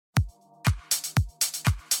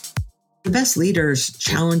The best leaders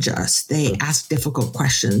challenge us. They ask difficult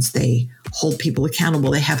questions. They hold people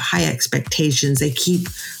accountable. They have high expectations. They keep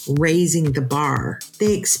raising the bar.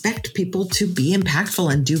 They expect people to be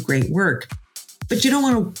impactful and do great work. But you don't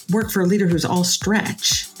want to work for a leader who's all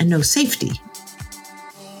stretch and no safety.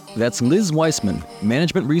 That's Liz Wiseman,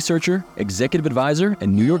 management researcher, executive advisor,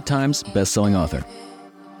 and New York Times bestselling author.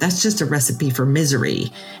 That's just a recipe for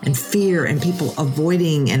misery and fear and people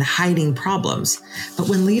avoiding and hiding problems. But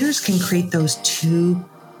when leaders can create those two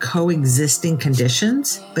coexisting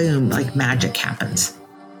conditions, boom, like magic happens.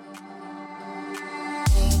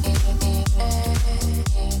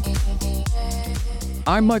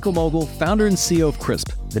 I'm Michael Mogul, founder and CEO of Crisp,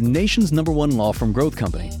 the nation's #1 law firm growth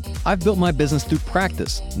company. I've built my business through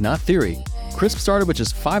practice, not theory. Crisp started with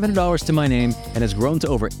just $500 to my name and has grown to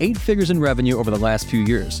over 8 figures in revenue over the last few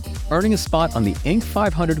years, earning a spot on the Inc.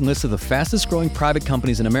 500 list of the fastest growing private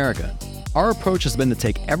companies in America. Our approach has been to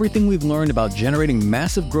take everything we've learned about generating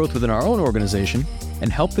massive growth within our own organization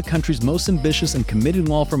and help the country's most ambitious and committed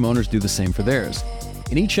law firm owners do the same for theirs.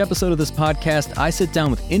 In each episode of this podcast, I sit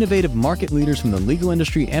down with innovative market leaders from the legal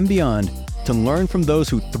industry and beyond to learn from those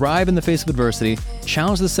who thrive in the face of adversity,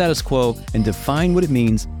 challenge the status quo, and define what it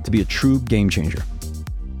means to be a true game changer.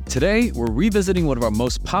 Today, we're revisiting one of our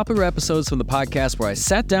most popular episodes from the podcast where I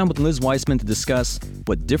sat down with Liz Wiseman to discuss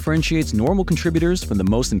what differentiates normal contributors from the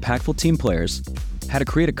most impactful team players, how to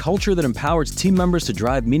create a culture that empowers team members to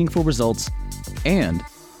drive meaningful results, and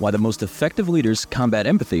why the most effective leaders combat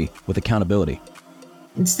empathy with accountability.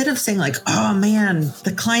 Instead of saying like, oh man,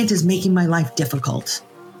 the client is making my life difficult,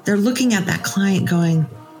 they're looking at that client going,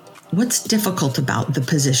 what's difficult about the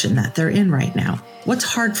position that they're in right now? What's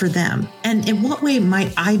hard for them? And in what way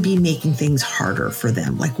might I be making things harder for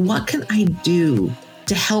them? Like, what can I do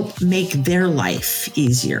to help make their life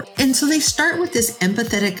easier? And so they start with this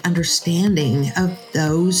empathetic understanding of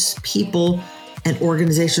those people and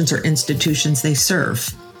organizations or institutions they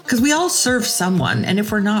serve. Because we all serve someone. And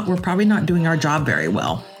if we're not, we're probably not doing our job very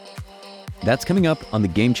well. That's coming up on the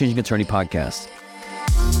Game Changing Attorney podcast.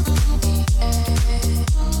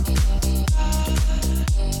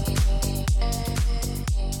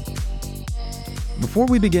 Before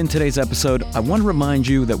we begin today's episode, I want to remind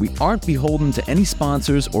you that we aren't beholden to any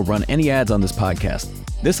sponsors or run any ads on this podcast.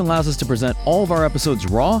 This allows us to present all of our episodes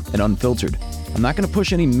raw and unfiltered. I'm not going to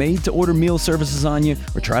push any made-to-order meal services on you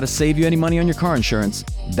or try to save you any money on your car insurance.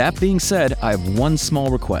 That being said, I have one small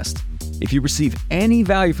request. If you receive any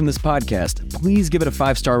value from this podcast, please give it a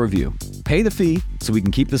 5-star review. Pay the fee so we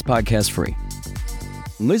can keep this podcast free.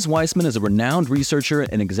 Liz Wiseman is a renowned researcher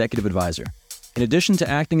and executive advisor. In addition to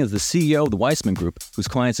acting as the CEO of the Wiseman Group, whose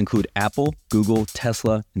clients include Apple, Google,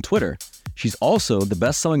 Tesla, and Twitter, she's also the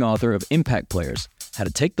best-selling author of Impact Players: How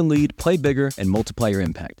to Take the Lead, Play Bigger, and Multiply Your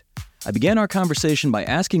Impact. I began our conversation by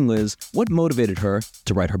asking Liz what motivated her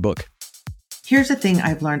to write her book. Here's the thing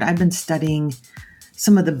I've learned. I've been studying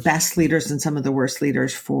some of the best leaders and some of the worst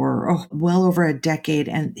leaders for well over a decade.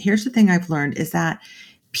 And here's the thing I've learned is that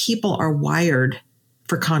people are wired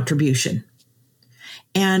for contribution.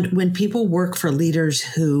 And when people work for leaders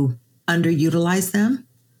who underutilize them,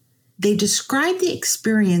 they describe the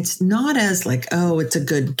experience not as like, oh, it's a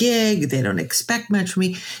good gig, they don't expect much from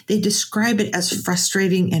me. They describe it as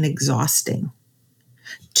frustrating and exhausting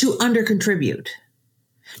to undercontribute.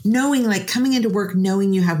 Knowing, like coming into work,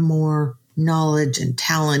 knowing you have more knowledge and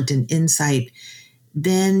talent and insight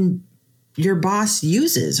than your boss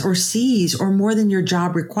uses or sees or more than your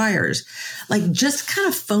job requires. Like just kind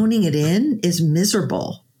of phoning it in is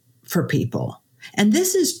miserable for people. And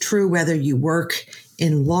this is true whether you work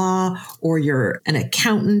in law or you're an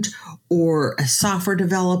accountant or a software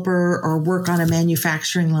developer or work on a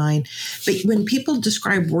manufacturing line. But when people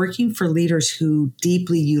describe working for leaders who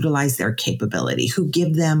deeply utilize their capability, who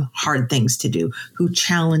give them hard things to do, who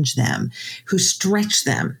challenge them, who stretch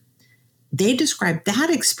them, they describe that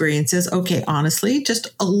experience as, okay, honestly, just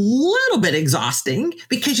a little bit exhausting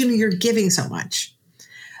because, you're giving so much,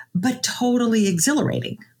 but totally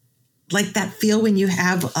exhilarating. Like that feel when you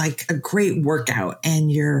have like a great workout and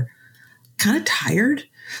you're kind of tired.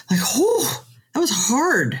 Like, oh, that was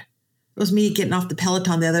hard. It was me getting off the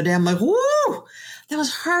Peloton the other day. I'm like, whoa, that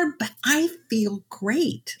was hard, but I feel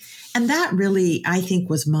great. And that really, I think,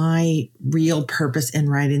 was my real purpose in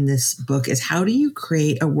writing this book is how do you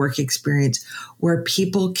create a work experience where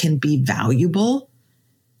people can be valuable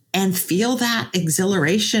and feel that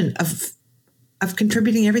exhilaration of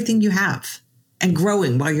contributing everything you have and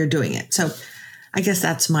growing while you're doing it. So I guess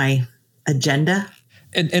that's my agenda.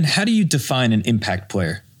 And how do you define an impact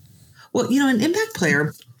player? Well, an impact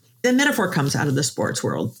player, the metaphor comes out of the sports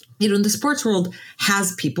world. The sports world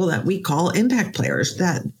has people that we call impact players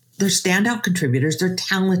that They're standout contributors. They're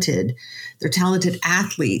talented. They're talented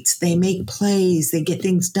athletes. They make plays. They get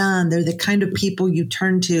things done. They're the kind of people you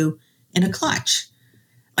turn to in a clutch.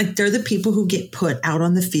 Like they're the people who get put out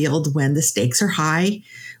on the field when the stakes are high,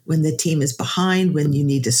 when the team is behind, when you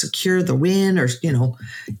need to secure the win or,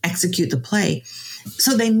 execute the play.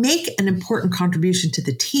 So they make an important contribution to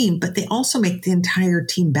the team, but they also make the entire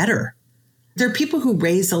team better. They're people who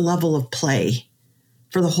raise the level of play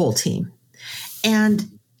for the whole team.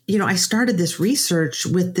 And, I started this research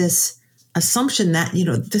with this assumption that,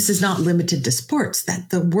 this is not limited to sports, that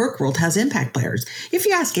the work world has impact players. If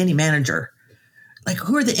you ask any manager, like,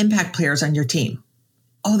 who are the impact players on your team?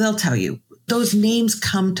 Oh, they'll tell you. Those names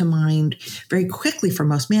come to mind very quickly for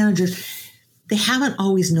most managers. They haven't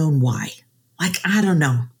always known why. Like, I don't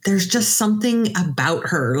know. There's just something about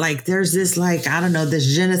her. Like, there's this, this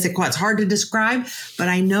je ne sais quoi. It's hard to describe, but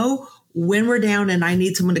I know when we're down and I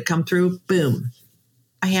need someone to come through, boom,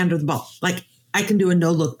 I hand her the ball. Like, I can do a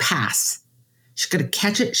no-look pass. She's going to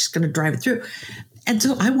catch it. She's going to drive it through. And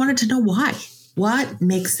so I wanted to know why. What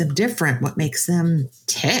makes them different? What makes them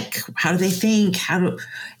tick? How do they think?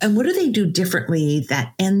 And what do they do differently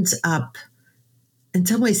that ends up in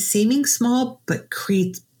some ways seeming small, but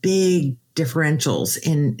creates big differentials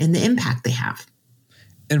in the impact they have?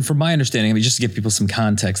 And from my understanding, just to give people some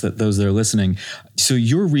context, that those that are listening, so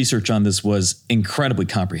your research on this was incredibly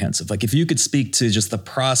comprehensive. Like, if you could speak to just the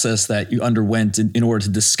process that you underwent in order to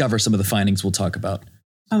discover some of the findings we'll talk about.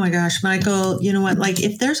 Oh my gosh, Michael, you know what? Like,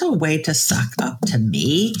 if there's a way to suck up to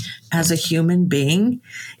me as a human being,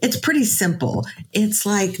 it's pretty simple. It's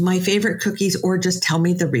like my favorite cookies, or just tell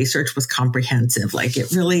me the research was comprehensive. Like,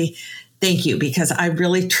 it really, thank you, because I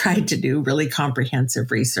really tried to do really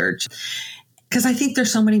comprehensive research. Because I think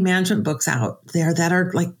there's so many management books out there that are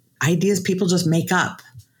like ideas people just make up.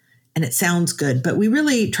 And it sounds good, but we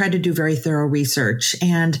really tried to do very thorough research.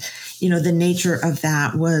 And, the nature of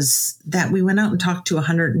that was that we went out and talked to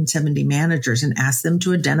 170 managers and asked them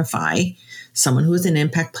to identify someone who was an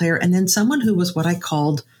impact player and then someone who was what I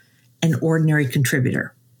called an ordinary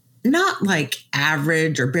contributor. Not like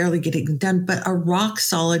average or barely getting done, but a rock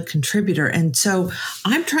solid contributor. And so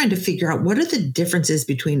I'm trying to figure out what are the differences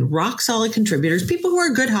between rock solid contributors, people who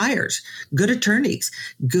are good hires, good attorneys,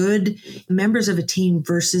 good members of a team,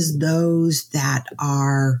 versus those that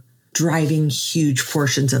are driving huge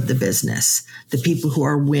portions of the business, the people who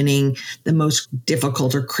are winning the most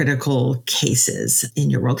difficult or critical cases in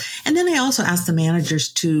your world. And then I also asked the managers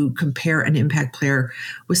to compare an impact player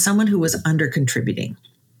with someone who was under contributing.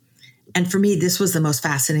 And for me, this was the most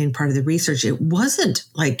fascinating part of the research. It wasn't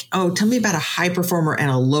like, oh, tell me about a high performer and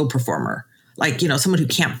a low performer. Like, someone who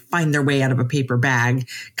can't find their way out of a paper bag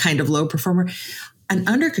kind of low performer. An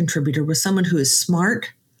under contributor was someone who is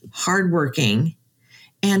smart, hardworking,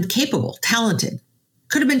 and capable, talented.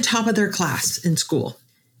 Could have been top of their class in school.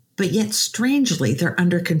 But yet, strangely, they're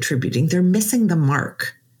under contributing. They're missing the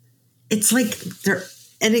mark. It's like they're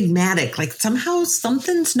enigmatic. Like somehow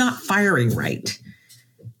something's not firing right.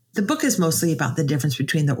 The book is mostly about the difference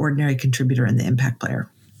between the ordinary contributor and the impact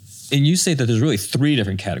player. And you say that there's really three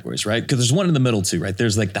different categories, right? Because there's one in the middle too, right?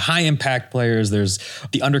 There's like the high impact players, there's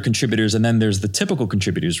the under contributors, and then there's the typical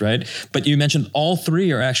contributors, right? But you mentioned all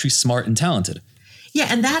three are actually smart and talented. Yeah,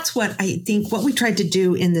 and that's what I think what we tried to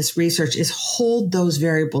do in this research is hold those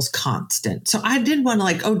variables constant. So I didn't want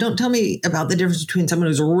to don't tell me about the difference between someone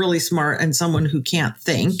who's really smart and someone who can't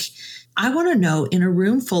think. I want to know, in a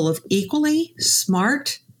room full of equally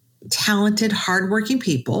smart, talented, hardworking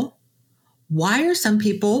people, why are some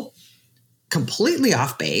people completely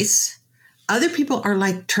off base? Other people are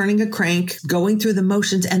like turning a crank, going through the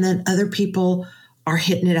motions, and then other people are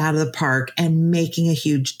hitting it out of the park and making a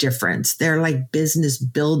huge difference. They're like business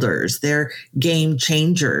builders. They're game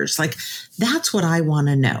changers. Like, that's what I want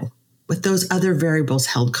to know, with those other variables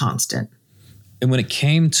held constant. And when it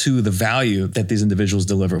came to the value that these individuals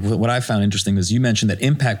deliver, what I found interesting is you mentioned that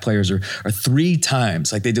impact players are 3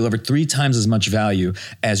 times, like they deliver 3 times as much value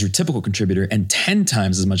as your typical contributor and 10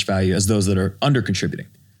 times as much value as those that are under contributing.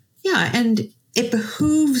 Yeah, and it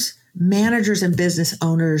behooves managers and business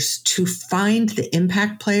owners to find the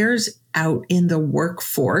impact players out in the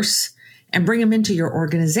workforce and bring them into your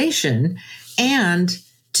organization, and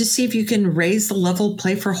to see if you can raise the level of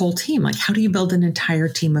play for a whole team. Like, how do you build an entire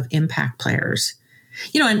team of impact players?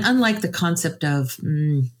 And unlike the concept of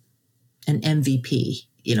an MVP,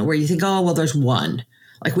 where you think, oh, well, there's one.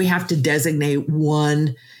 Like, we have to designate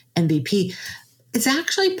one MVP. It's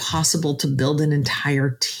actually possible to build an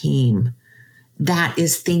entire team that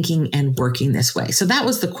is thinking and working this way. So that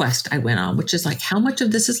was the quest I went on, which is like, how much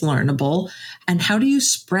of this is learnable and how do you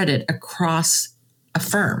spread it across a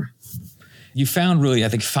firm? You found really, I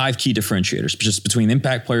think, 5 key differentiators just between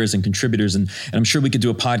impact players and contributors. And I'm sure we could do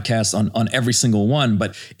a podcast on every single one.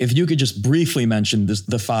 But if you could just briefly mention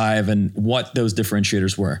the 5 and what those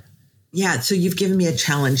differentiators were. Yeah, so you've given me a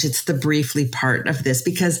challenge. It's the briefly part of this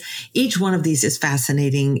because each one of these is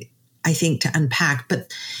fascinating, I think, to unpack.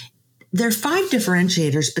 But there are 5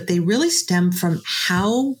 differentiators, but they really stem from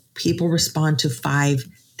how people respond to 5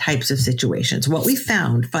 types of situations. What we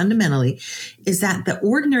found fundamentally is that the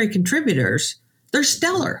ordinary contributors, they're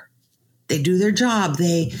stellar. They do their job.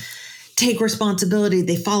 They take responsibility.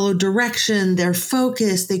 They follow direction. They're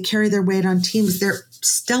focused. They carry their weight on teams. They're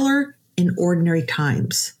stellar in ordinary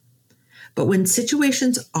times. But when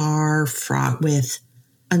situations are fraught with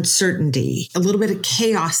uncertainty, a little bit of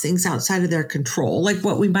chaos, things outside of their control, like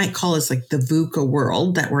what we might call is like the VUCA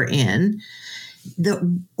world that we're in,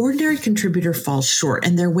 the ordinary contributor falls short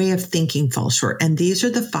and their way of thinking falls short. And these are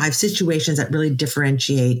the 5 situations that really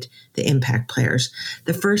differentiate the impact players.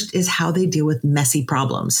 The first is how they deal with messy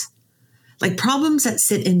problems, like problems that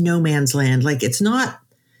sit in no man's land. Like it's not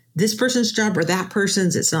this person's job or that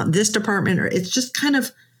person's, it's not this department, or it's just kind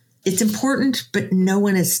of, it's important, but no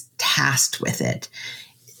one is tasked with it.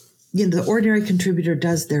 You know, the ordinary contributor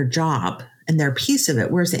does their job and their piece of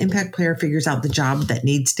it, whereas the impact player figures out the job that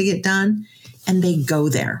needs to get done and they go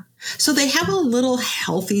there. So they have a little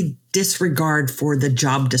healthy disregard for the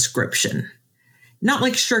job description. Not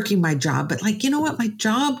like shirking my job, but like, you know what? My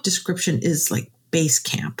job description is like base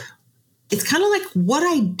camp. It's kind of like what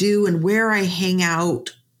I do and where I hang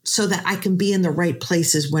out so that I can be in the right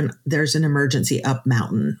places when there's an emergency up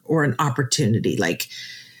mountain or an opportunity. Like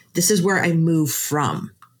this is where I move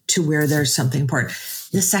from to where there's something important.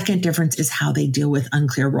 The second difference is how they deal with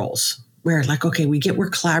unclear roles, where like, okay, we're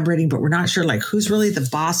collaborating, but we're not sure like who's really the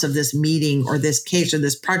boss of this meeting or this case or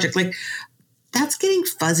this project. Like that's getting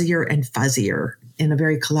fuzzier and fuzzier in a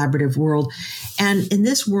very collaborative world. And in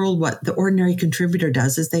this world, what the ordinary contributor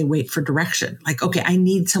does is they wait for direction. Like, okay, I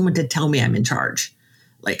need someone to tell me I'm in charge.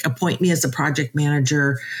 Like appoint me as the project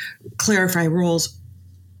manager, clarify roles.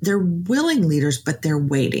 They're willing leaders, but they're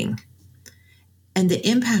waiting. And the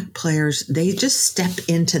impact players, they just step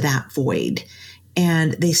into that void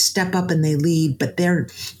and they step up and they lead. But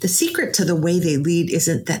the secret to the way they lead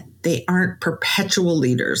isn't that they aren't perpetual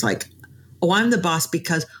leaders. Like, oh, I'm the boss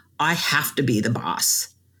because I have to be the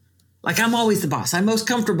boss. Like I'm always the boss. I'm most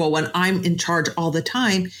comfortable when I'm in charge all the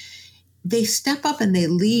time. They step up and they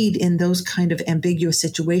lead in those kind of ambiguous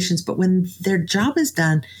situations. But when their job is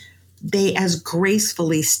done, they as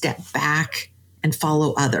gracefully step back and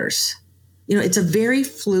follow others. You know, it's a very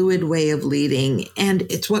fluid way of leading, and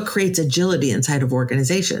it's what creates agility inside of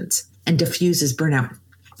organizations and diffuses burnout.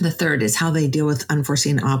 The third is how they deal with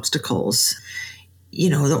unforeseen obstacles. You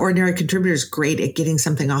know, the ordinary contributor is great at getting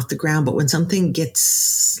something off the ground, but when something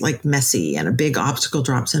gets like messy and a big obstacle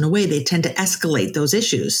drops in a way, they tend to escalate those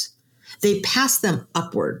issues. They pass them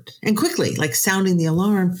upward and quickly, like sounding the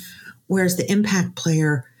alarm, whereas the impact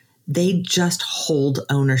player, they just hold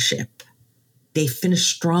ownership. They finish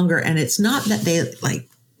stronger. And it's not that they like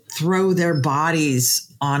throw their bodies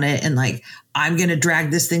on it and like, I'm going to drag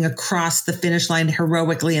this thing across the finish line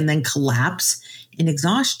heroically and then collapse in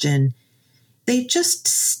exhaustion. They just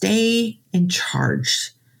stay in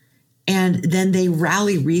charge and then they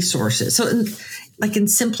rally resources. So in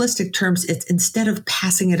simplistic terms, it's instead of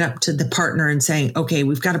passing it up to the partner and saying, okay,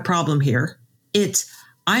 we've got a problem here. It's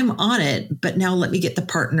I'm on it, but now let me get the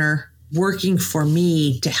partner working for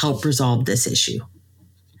me to help resolve this issue.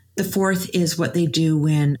 The fourth is what they do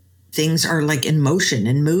when things are like in motion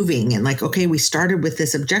and moving and like, okay, we started with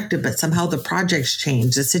this objective, but somehow the project's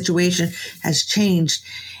changed. The situation has changed.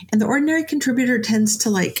 And the ordinary contributor tends to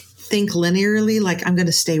like think linearly, like I'm going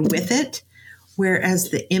to stay with it. Whereas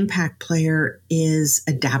the impact player is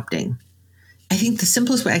adapting. I think the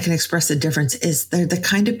simplest way I can express the difference is they're the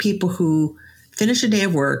kind of people who finish a day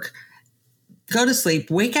of work, go to sleep,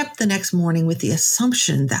 wake up the next morning with the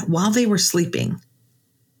assumption that while they were sleeping,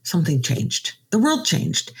 something changed. The world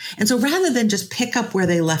changed. And so rather than just pick up where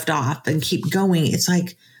they left off and keep going, it's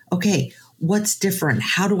like, okay, what's different?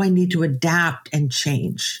 How do I need to adapt and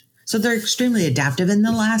change? So they're extremely adaptive. And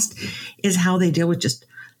the last is how they deal with just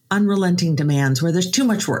unrelenting demands where there's too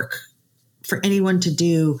much work for anyone to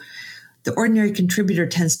do. The ordinary contributor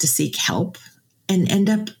tends to seek help and end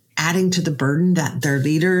up adding to the burden that their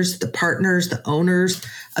leaders, the partners, the owners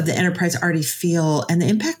of the enterprise already feel. And the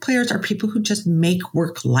impact players are people who just make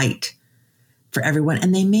work light for everyone.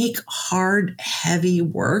 And they make hard, heavy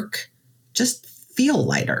work just feel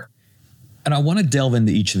lighter. And I want to delve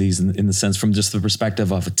into each of these in the sense from just the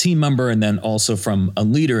perspective of a team member and then also from a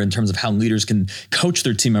leader in terms of how leaders can coach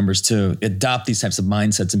their team members to adopt these types of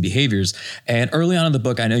mindsets and behaviors. And early on in the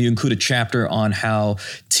book, I know you include a chapter on how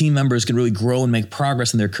team members can really grow and make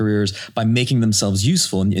progress in their careers by making themselves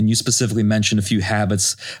useful. And you specifically mentioned a few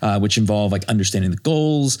habits which involve like understanding the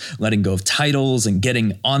goals, letting go of titles, and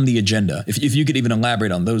getting on the agenda. If you could even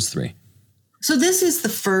elaborate on those three. So this is the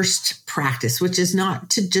first practice, which is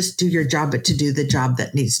not to just do your job, but to do the job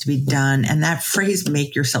that needs to be done. And that phrase,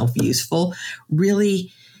 make yourself useful,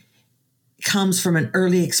 really comes from an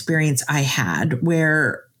early experience I had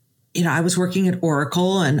where, I was working at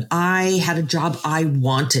Oracle and I had a job I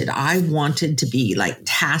wanted. I wanted to be like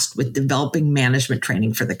tasked with developing management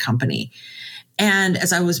training for the company. And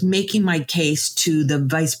as I was making my case to the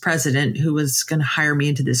vice president who was going to hire me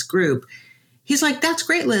into this group, he's like, that's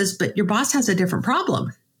great, Liz, but your boss has a different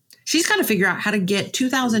problem. She's got to figure out how to get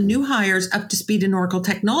 2,000 new hires up to speed in Oracle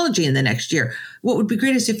technology in the next year. What would be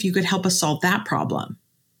great is if you could help us solve that problem.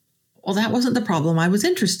 Well, that wasn't the problem I was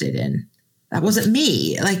interested in. That wasn't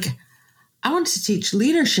me. Like, I wanted to teach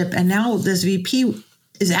leadership, and now this VP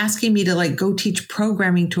is asking me to like go teach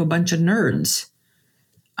programming to a bunch of nerds.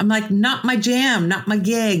 I'm like, not my jam, not my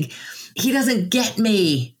gig. He doesn't get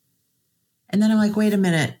me. And then I'm like, wait a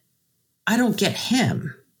minute. I don't get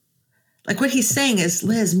him. Like what he's saying is,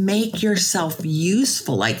 Liz, make yourself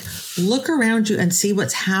useful. Like look around you and see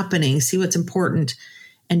what's happening, see what's important,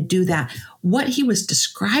 and do that. What he was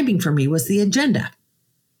describing for me was the agenda.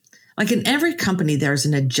 Like in every company, there's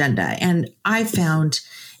an agenda. And I found,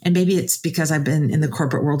 and maybe it's because I've been in the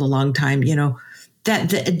corporate world a long time, that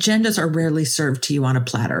the agendas are rarely served to you on a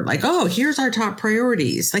platter. Like, oh, here's our top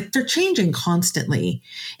priorities. Like they're changing constantly.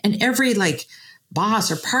 And every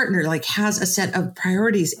boss or partner has a set of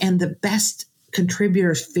priorities, and the best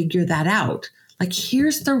contributors figure that out. Like,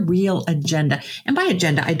 here's the real agenda. And by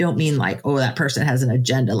agenda, I don't mean that person has an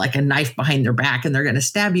agenda, like a knife behind their back and they're going to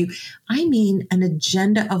stab you. I mean an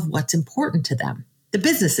agenda of what's important to them, the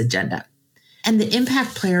business agenda. And the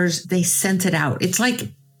impact players, they sense it out. It's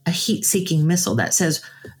like a heat-seeking missile that says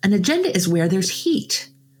an agenda is where there's heat.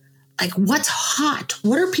 Like what's hot?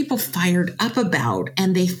 What are people fired up about?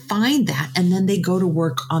 And they find that, and then they go to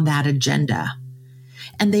work on that agenda.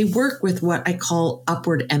 And they work with what I call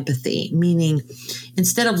upward empathy, meaning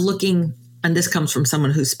instead of looking, and this comes from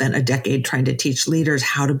someone who spent a decade trying to teach leaders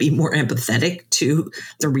how to be more empathetic to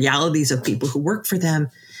the realities of people who work for them,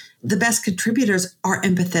 the best contributors are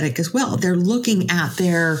empathetic as well. They're looking at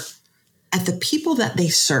the people that they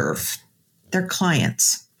serve, their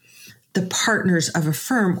clients, the partners of a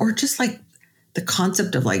firm, or just like the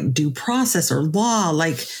concept of due process or law,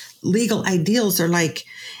 like legal ideals, or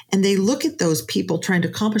and they look at those people trying to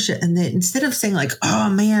accomplish it. And they, instead of saying oh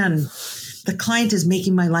man, the client is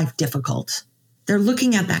making my life difficult, they're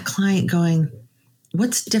looking at that client going,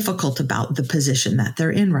 what's difficult about the position that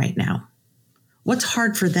they're in right now? What's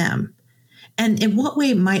hard for them? And in what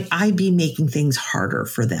way might I be making things harder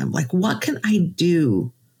for them? Like, what can I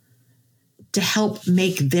do to help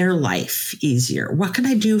make their life easier? What can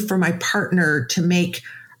I do for my partner to make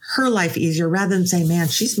her life easier, rather than say, man,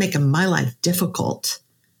 she's making my life difficult?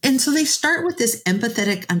 And so they start with this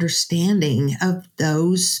empathetic understanding of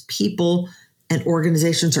those people and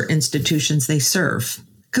organizations or institutions they serve.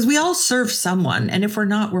 Because we all serve someone. And if we're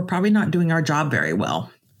not, we're probably not doing our job very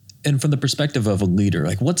well. And from the perspective of a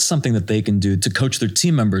leader, what's something that they can do to coach their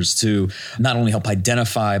team members to not only help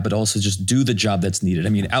identify, but also just do the job that's needed? I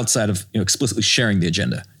mean, outside of explicitly sharing the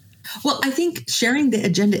agenda. Well, I think sharing the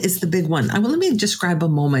agenda is the big one. Let me describe a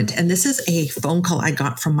moment. And this is a phone call I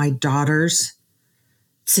got from my daughter's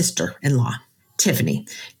sister-in-law, Tiffany.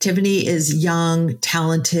 Tiffany is young,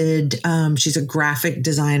 talented. She's a graphic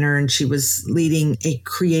designer, and she was leading a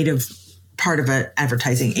creative part of an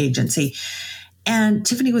advertising agency. And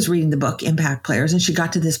Tiffany was reading the book, Impact Players, and she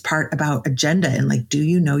got to this part about agenda and do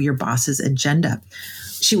you know your boss's agenda?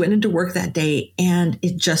 She went into work that day, and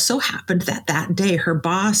it just so happened that that day her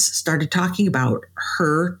boss started talking about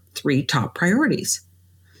her 3 top priorities.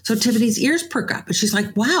 So Tiffany's ears perk up, and she's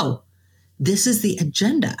like, wow, this is the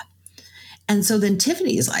agenda. And so then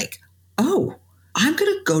Tiffany is like, oh, I'm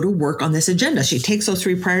going to go to work on this agenda. She takes those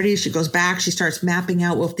 3 priorities. She goes back. She starts mapping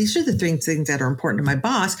out, well, if these are the 3 things that are important to my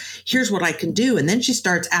boss, here's what I can do. And then she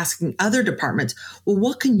starts asking other departments, well,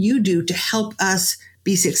 what can you do to help us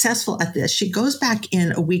be successful at this? She goes back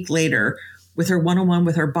in a week later with her one-on-one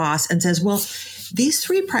with her boss and says, well, these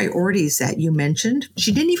 3 priorities that you mentioned,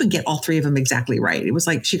 she didn't even get all 3 of them exactly right. It was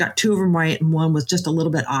she got 2 of them right and 1 was just a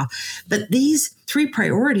little bit off. But these 3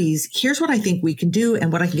 priorities, here's what I think we can do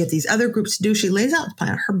and what I can get these other groups to do. She lays out the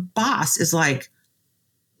plan. Her boss is like,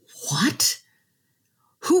 what?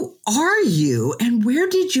 Who are you and where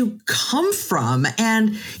did you come from?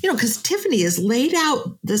 And, because Tiffany has laid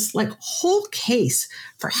out this like whole case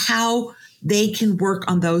for how they can work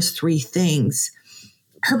on those three things.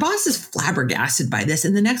 Her boss is flabbergasted by this.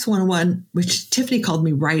 And the next one, which Tiffany called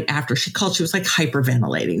me right after she was like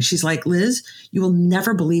hyperventilating. She's like, Liz, you will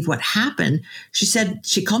never believe what happened. She said,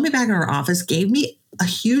 she called me back in her office, gave me a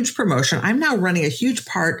huge promotion. I'm now running a huge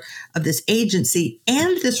part of this agency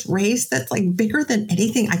and this race that's like bigger than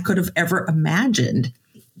anything I could have ever imagined.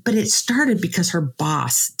 But it started because her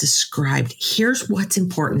boss described, here's what's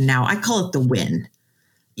important now. I call it the win.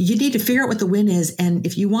 You need to figure out what the win is. And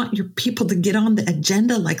if you want your people to get on the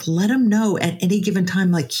agenda, like let them know at any given time,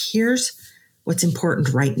 like here's what's important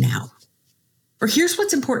right now. Or here's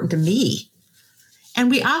what's important to me. And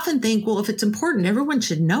we often think, well, if it's important, everyone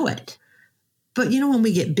should know it. But when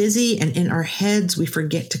we get busy and in our heads, we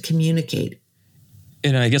forget to communicate.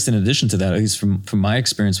 And I guess in addition to that, at least from my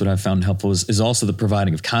experience, what I've found helpful is also the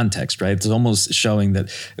providing of context, right? It's almost showing that,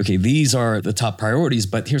 okay, these are the top priorities,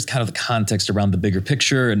 but here's kind of the context around the bigger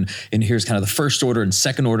picture. And here's kind of the first order and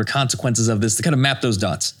second order consequences of this to kind of map those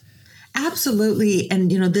dots. Absolutely. And,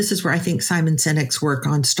 this is where I think Simon Sinek's work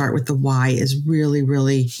on Start with the Why is really,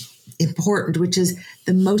 really important, which is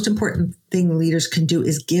the most important thing leaders can do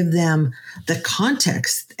is give them the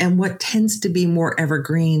context and what tends to be more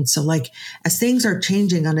evergreen. So like as things are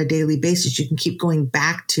changing on a daily basis, you can keep going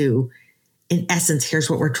back to, in essence, here's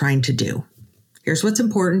what we're trying to do. Here's what's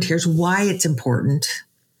important. Here's why it's important.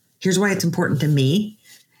 Here's why it's important to me.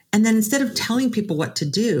 And then instead of telling people what to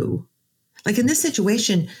do, like in this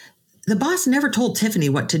situation, the boss never told Tiffany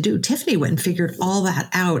what to do. Tiffany went and figured all that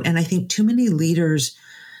out. And I think too many leaders,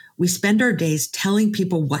 we spend our days telling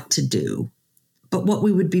people what to do, but what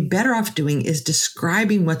we would be better off doing is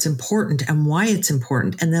describing what's important and why it's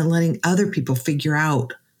important, and then letting other people figure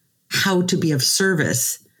out how to be of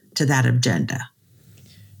service to that agenda.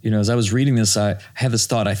 As I was reading this, I had this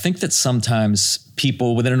thought. I think that sometimes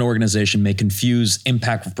people within an organization may confuse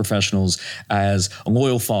impactful professionals as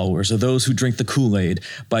loyal followers or those who drink the Kool-Aid.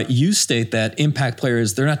 But you state that impact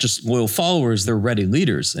players, they're not just loyal followers, they're ready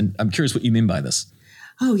leaders. And I'm curious what you mean by this.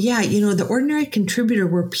 Oh, yeah. The ordinary contributor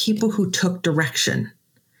were people who took direction,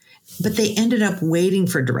 but they ended up waiting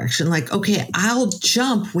for direction. Like, okay, I'll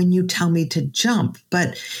jump when you tell me to jump.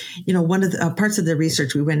 But, one of the parts of the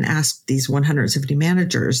research, we went and asked these 170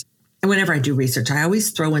 managers. And whenever I do research, I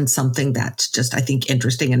always throw in something that's just, I think,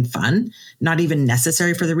 interesting and fun, not even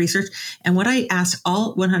necessary for the research. And what I asked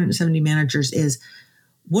all 170 managers is,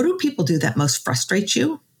 what do people do that most frustrates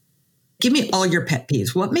you? Give me all your pet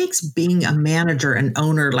peeves. What makes being a manager and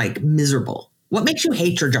owner like miserable? What makes you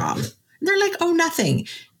hate your job? And they're like, oh, nothing.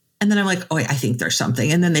 And then I'm like, oh, I think there's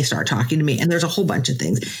something. And then they start talking to me and there's a whole bunch of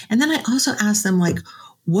things. And then I also ask them like,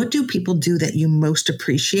 what do people do that you most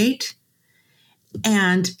appreciate?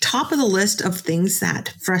 And top of the list of things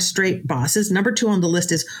that frustrate bosses, number 2 on the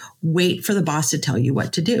list is wait for the boss to tell you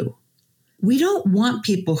what to do. We don't want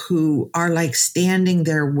people who are like standing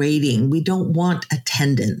there waiting. We don't want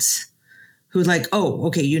attendants. Who's like, oh,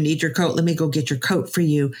 okay, you need your coat. Let me go get your coat for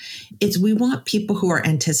you. We want people who are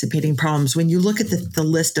anticipating problems. When you look at the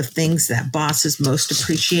list of things that bosses most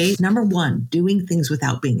appreciate, number 1, doing things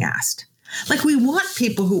without being asked. Like we want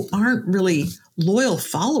people who aren't really loyal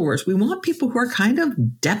followers. We want people who are kind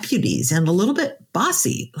of deputies and a little bit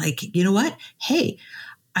bossy. Like, you know what? Hey,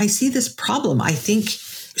 I see this problem. I think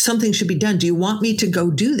something should be done. Do you want me to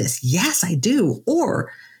go do this? Yes, I do.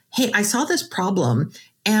 Or, hey, I saw this problem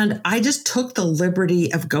and I just took the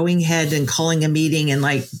liberty of going ahead and calling a meeting and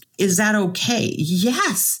like, is that okay?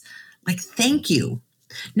 Yes. Like, thank you.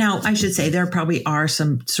 Now, I should say there probably are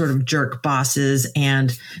some sort of jerk bosses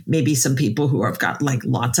and maybe some people who have got like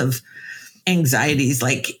lots of anxieties.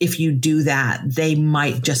 Like if you do that, they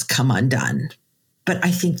might just come undone. But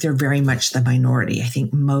I think they're very much the minority. I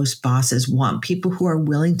think most bosses want people who are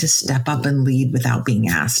willing to step up and lead without being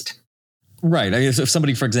asked. Right. I guess if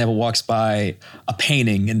somebody, for example, walks by a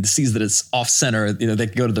painting and sees that it's off center, they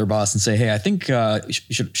can go to their boss and say, hey, I think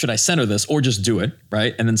should I center this or just do it?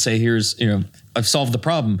 Right. And then say, here's, I've solved the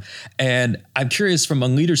problem. And I'm curious from a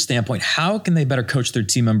leader's standpoint, how can they better coach their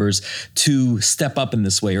team members to step up in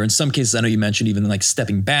this way? Or in some cases, I know you mentioned even like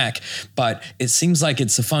stepping back, but it seems like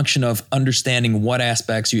it's a function of understanding what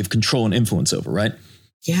aspects you have control and influence over, right?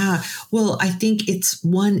 Yeah. Well, I think it's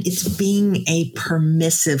being a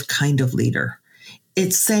permissive kind of leader.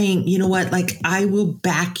 It's saying, you know what, like I will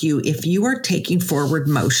back you if you are taking forward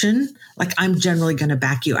motion, like I'm generally going to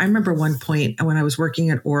back you. I remember one point when I was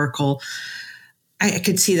working at Oracle, I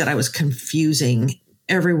could see that I was confusing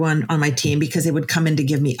everyone on my team because they would come in to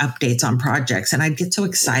give me updates on projects. And I'd get so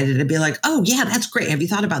excited to be like, oh yeah, that's great. Have you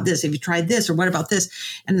thought about this? Have you tried this? Or what about this?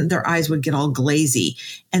 And their eyes would get all glazy.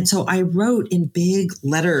 And so I wrote in big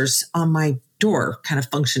letters on my door, kind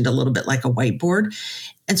of functioned a little bit like a whiteboard.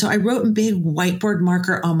 And so I wrote in big whiteboard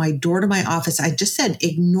marker on my door to my office. I just said,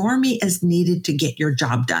 ignore me as needed to get your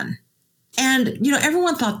job done. And,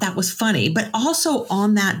 everyone thought that was funny, but also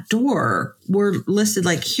on that door were listed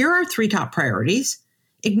like, here are 3 top priorities.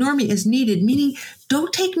 Ignore me as needed, meaning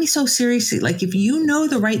don't take me so seriously. Like if you know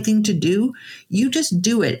the right thing to do, you just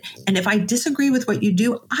do it. And if I disagree with what you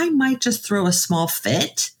do, I might just throw a small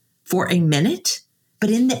fit for a minute,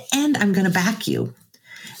 but in the end, I'm going to back you.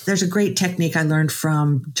 There's a great technique I learned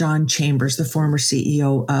from John Chambers, the former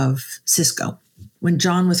CEO of Cisco. When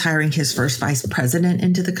John was hiring his first vice president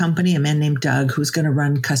into the company, a man named Doug, who's going to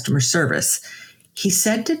run customer service, he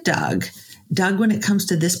said to Doug, when it comes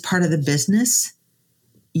to this part of the business,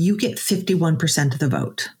 you get 51% of the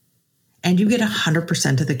vote and you get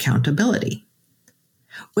 100% of the accountability,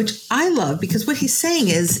 which I love because what he's saying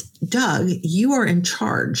is, Doug, you are in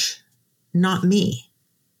charge, not me.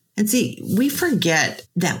 And see, we forget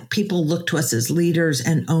that people look to us as leaders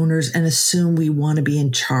and owners and assume we want to be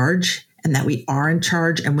in charge and that we are in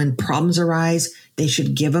charge. And when problems arise, they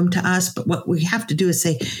should give them to us. But what we have to do is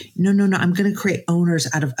say, no, I'm going to create owners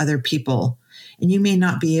out of other people. And you may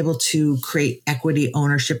not be able to create equity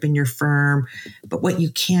ownership in your firm, but what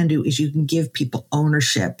you can do is you can give people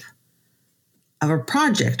ownership of a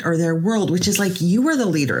project or their world, which is like, you are the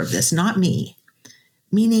leader of this, not me.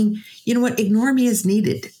 Meaning, you know what, ignore me as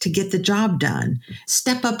needed to get the job done.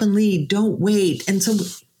 Step up and lead, don't wait. And so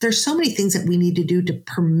there's so many things that we need to do to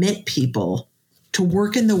permit people to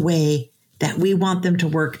work in the way that we want them to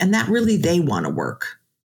work and that really they want to work.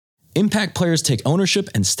 Impact players take ownership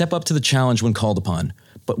and step up to the challenge when called upon.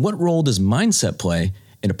 But what role does mindset play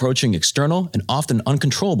in approaching external and often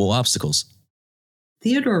uncontrollable obstacles?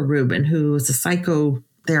 Theodore Rubin, who was a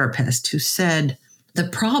psychotherapist, who said, the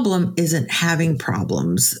problem isn't having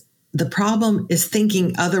problems. The problem is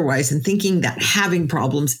thinking otherwise and thinking that having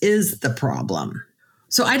problems is the problem.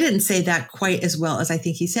 So I didn't say that quite as well as I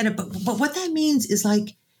think he said it, but what that means is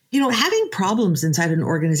like, having problems inside an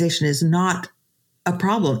organization is not a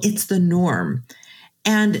problem. It's the norm.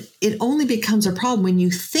 And it only becomes a problem when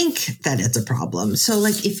you think that it's a problem. So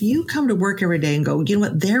like if you come to work every day and go, you know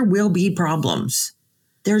what, there will be problems.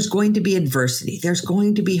 There's going to be adversity. There's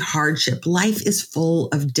going to be hardship. Life is full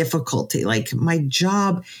of difficulty. Like my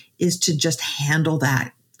job is to just handle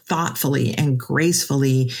that thoughtfully and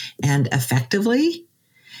gracefully and effectively.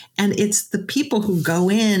 And it's the people who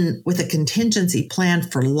go in with a contingency plan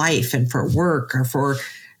for life and for work or for,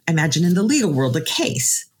 imagine in the legal world, a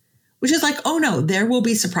case, which is like, oh no, there will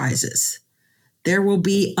be surprises. There will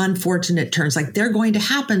be unfortunate turns. Like they're going to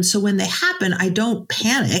happen. So when they happen, I don't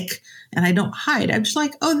panic and I don't hide. I'm just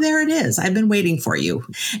like, oh, there it is. I've been waiting for you.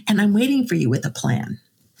 And I'm waiting for you with a plan.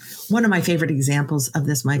 One of my favorite examples of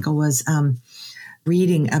this, Michael, was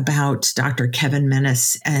reading about Dr. Kevin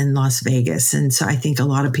Menace in Las Vegas. And so I think a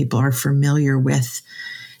lot of people are familiar with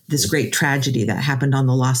this great tragedy that happened on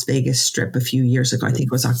the Las Vegas Strip a few years ago. I think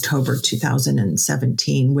it was October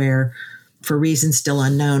 2017, where for reasons still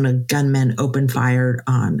unknown, a gunman opened fire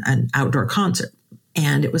on an outdoor concert.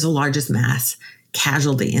 And it was the largest mass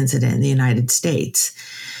casualty incident in the United States.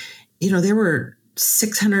 There were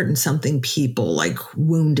 600 and something people like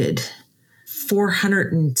wounded.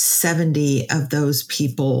 470 of those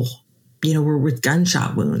people, were with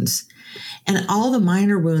gunshot wounds. And all the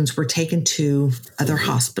minor wounds were taken to other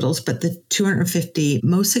hospitals, but the 250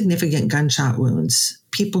 most significant gunshot wounds,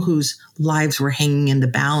 people whose lives were hanging in the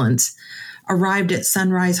balance, arrived at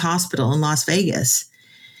Sunrise Hospital in Las Vegas.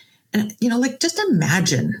 And, just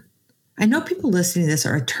imagine, I know people listening to this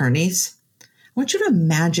are attorneys. I want you to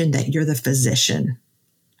imagine that you're the physician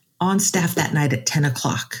on staff that night at 10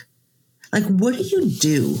 o'clock. Like, what do you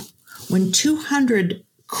do when 200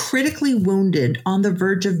 critically wounded, on the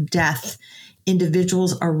verge of death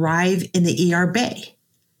individuals arrive in the ER bay?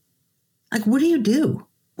 Like, what do you do?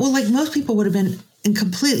 Well, like most people would have been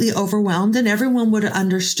completely overwhelmed and everyone would have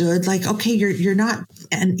understood, like, okay, you're not,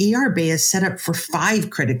 an ER bay is set up for 5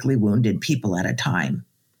 critically wounded people at a time.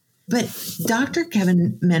 But Dr.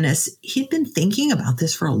 Kevin Menace, he'd been thinking about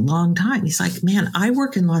this for a long time. He's like, man, I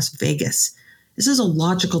work in Las Vegas. This is a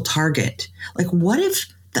logical target. Like, what if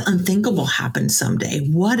the unthinkable happened someday?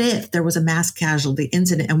 What if there was a mass casualty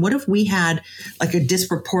incident? And what if we had like a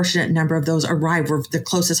disproportionate number of those arrive? We're the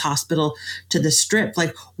closest hospital to the Strip.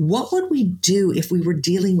 Like, what would we do if we were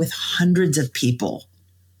dealing with hundreds of people,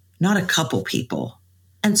 not a couple people?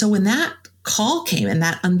 And so when that call came and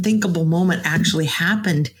that unthinkable moment actually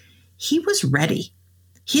happened, he was ready.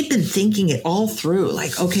 He'd been thinking it all through,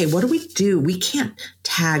 like, okay, what do we do? We can't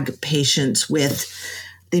tag patients with,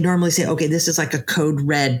 they normally say, okay, this is like a code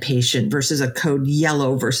red patient versus a code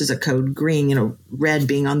yellow versus a code green, red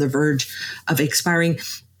being on the verge of expiring.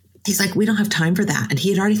 He's like, we don't have time for that. And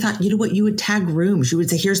he had already thought, you know what, you would tag rooms. You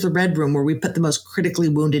would say, here's the red room where we put the most critically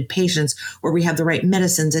wounded patients, where we have the right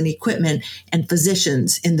medicines and equipment and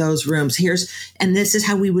physicians in those rooms. And this is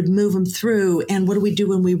how we would move them through. And what do we do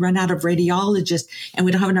when we run out of radiologists and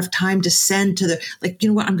we don't have enough time to send to you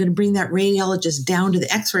know what, I'm going to bring that radiologist down to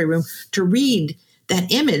the x-ray room to read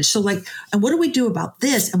that image. So and what do we do about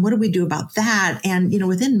this? And what do we do about that? And,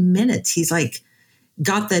 within minutes, he's like,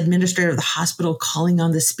 got the administrator of the hospital calling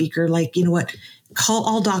on the speaker, like, you know what, call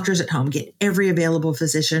all doctors at home, get every available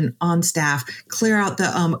physician on staff, clear out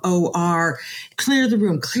the OR, clear the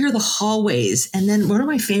room, clear the hallways. And then one of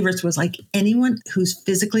my favorites was like, anyone who's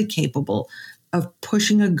physically capable of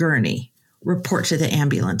pushing a gurney, report to the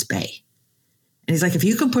ambulance bay. And he's like, if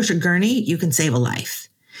you can push a gurney, you can save a life.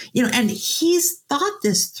 And he's thought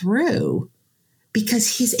this through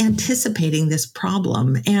because he's anticipating this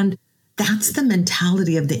problem. And that's the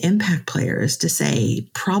mentality of the impact players, to say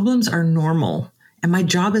problems are normal and my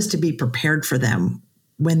job is to be prepared for them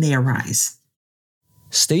when they arise.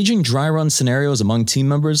 Staging dry run scenarios among team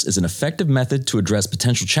members is an effective method to address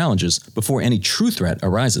potential challenges before any true threat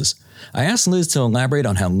arises. I asked Liz to elaborate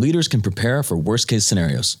on how leaders can prepare for worst case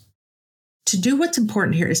scenarios. To do what's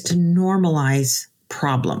important here is to normalize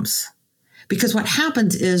problems. Because what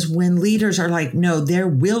happens is when leaders are like, no, there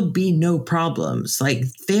will be no problems, like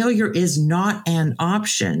failure is not an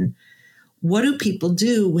option. What do people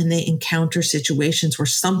do when they encounter situations where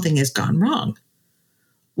something has gone wrong?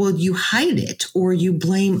 Well, you hide it or you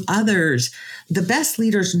blame others. The best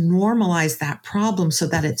leaders normalize that problem so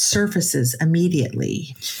that it surfaces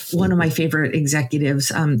immediately. One of my favorite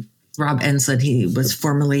executives, Rob Enslin, he was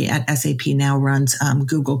formerly at SAP, now runs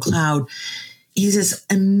Google Cloud. He's this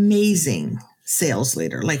amazing sales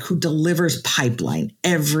leader, like who delivers pipeline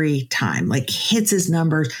every time, like hits his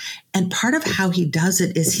numbers. And part of how he does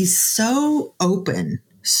it is he's so open,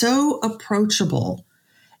 so approachable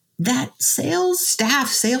that sales staff,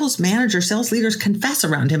 sales manager, sales leaders confess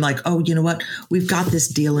around him like, oh, you know what? We've got this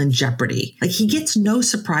deal in jeopardy. Like he gets no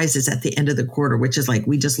surprises at the end of the quarter, which is like,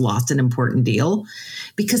 we just lost an important deal,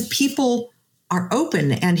 because people are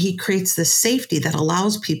open, and he creates this safety that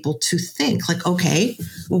allows people to think like, okay,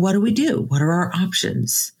 well, what do we do? What are our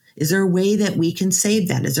options? Is there a way that we can save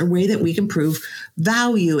that? Is there a way that we can prove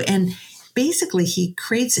value? And basically he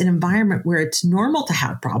creates an environment where it's normal to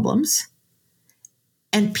have problems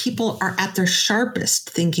and people are at their sharpest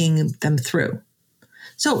thinking them through.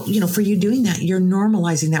 So, for you doing that, you're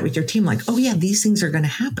normalizing that with your team. Like, oh yeah, these things are going to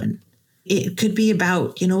happen. It could be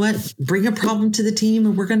about, bring a problem to the team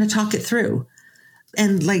and we're going to talk it through.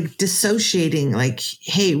 And like dissociating, like,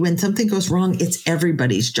 hey, when something goes wrong, it's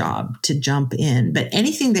everybody's job to jump in. But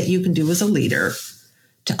anything that you can do as a leader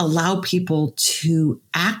to allow people to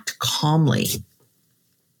act calmly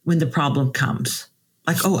when the problem comes.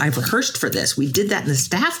 Like, oh, I've rehearsed for this. We did that in the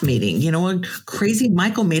staff meeting. And crazy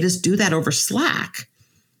Michael made us do that over Slack.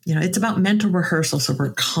 It's about mental rehearsal so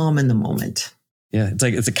we're calm in the moment. Yeah,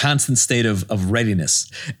 it's a constant state of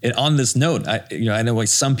readiness. And on this note, I know like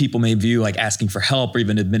some people may view like asking for help or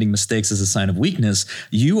even admitting mistakes as a sign of weakness.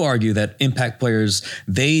 You argue that impact players,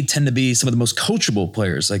 they tend to be some of the most coachable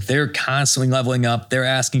players. Like they're constantly leveling up, they're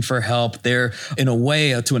asking for help, they're in a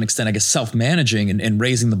way, to an extent, I guess, self-managing and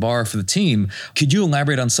raising the bar for the team. Could you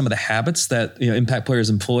elaborate on some of the habits that impact players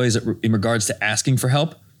employs in regards to asking for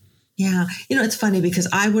help? Yeah. It's funny because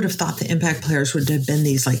I would have thought the impact players would have been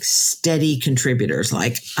these like steady contributors.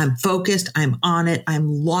 Like I'm focused, I'm on it,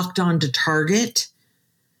 I'm locked on to target.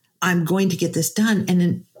 I'm going to get this done.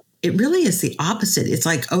 And it really is the opposite. It's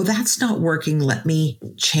like, oh, that's not working. Let me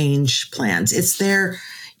change plans. It's they're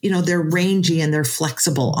rangy and they're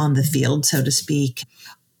flexible on the field, so to speak.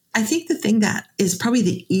 I think the thing that is probably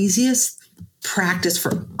the easiest practice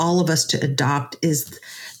for all of us to adopt is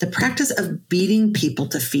the practice of beating people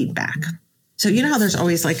to feedback. So how there's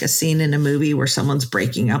always like a scene in a movie where someone's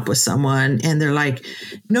breaking up with someone and they're like,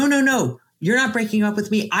 no, you're not breaking up with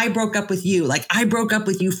me. I broke up with you. Like I broke up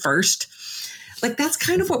with you first. Like that's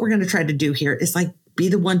kind of what we're going to try to do here, is like be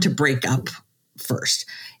the one to break up first.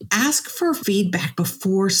 Ask for feedback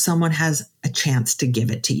before someone has a chance to give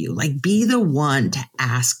it to you. Like be the one to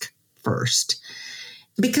ask first,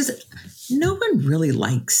 because no one really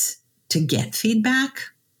likes to get feedback.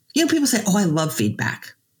 People say, oh, I love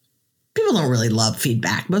feedback. People people don't really love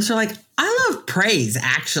feedback. Most are like, I love praise,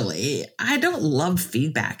 actually. I don't love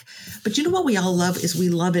feedback. But you know what we all love is we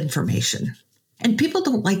love information. And people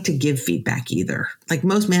don't like to give feedback either. Like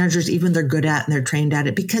most managers, even they're good at and they're trained at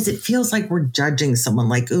it, because it feels like we're judging someone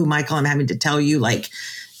like, oh, Michael, I'm having to tell you like,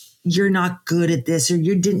 you're not good at this or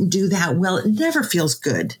you didn't do that well. It never feels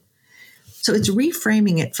good. So it's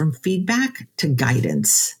reframing it from feedback to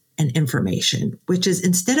guidance and information, which is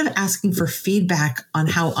instead of asking for feedback on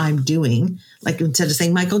how I'm doing, like instead of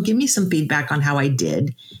saying, Michael, give me some feedback on how I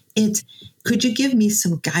did, it's, could you give me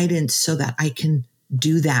some guidance so that I can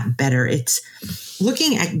do that better? It's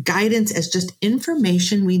looking at guidance as just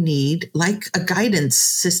information we need, like a guidance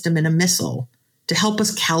system in a missile to help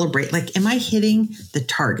us calibrate. Like, am I hitting the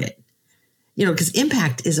target? You know, because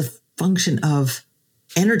impact is a function of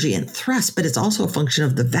energy and thrust, but it's also a function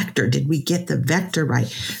of the vector. Did we get the vector right?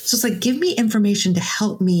 So it's like, give me information to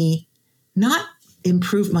help me not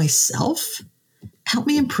improve myself, help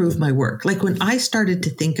me improve my work. Like when I started to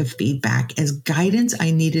think of feedback as guidance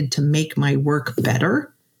I needed to make my work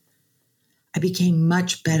better, I became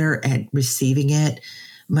much better at receiving it,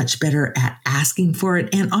 much better at asking for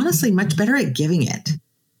it, and honestly, much better at giving it.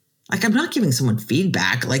 Like I'm not giving someone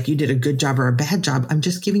feedback like you did a good job or a bad job. I'm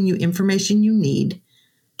just giving you information you need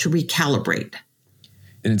to recalibrate.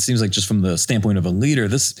 And it seems like just from the standpoint of a leader,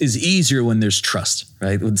 this is easier when there's trust,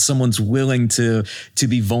 right? When someone's willing to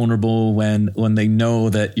be vulnerable, when they know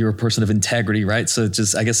that you're a person of integrity, right? So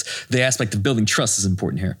just, I guess the aspect of building trust is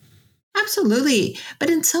important here. Absolutely. But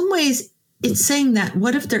in some ways, it's saying that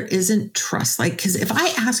what if there isn't trust? Like, because if I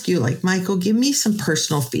ask you, like, Michael, give me some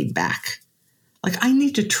personal feedback. Like, I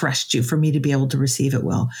need to trust you for me to be able to receive it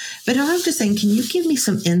well. But I'm just saying, can you give me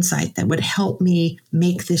some insight that would help me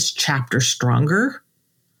make this chapter stronger?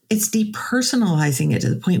 It's depersonalizing it to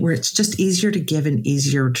the point where it's just easier to give and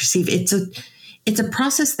easier to receive. It's a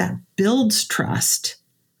process that builds trust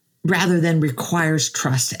rather than requires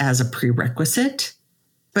trust as a prerequisite.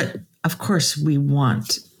 But of course, we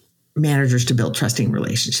want managers to build trusting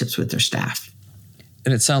relationships with their staff.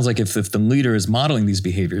 And it sounds like if the leader is modeling these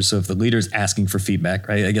behaviors, so if the leader is asking for feedback,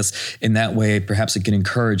 right, I guess in that way, perhaps it can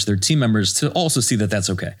encourage their team members to also see that that's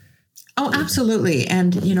okay. Oh, absolutely.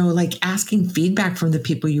 And, you know, like asking feedback from the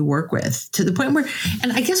people you work with to the point where,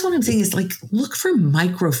 and I guess what I'm saying is like, look for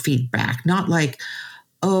micro feedback, not like,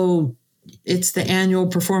 oh, it's the annual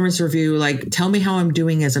performance review. Like, tell me how I'm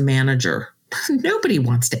doing as a manager. Nobody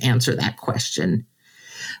wants to answer that question.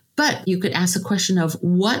 But you could ask the question of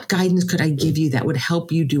what guidance could I give you that would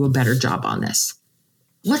help you do a better job on this?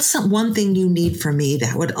 What's one thing you need from me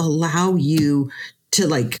that would allow you to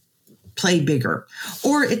like play bigger?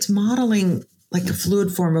 Or it's modeling like a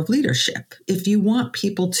fluid form of leadership. If you want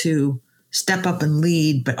people to step up and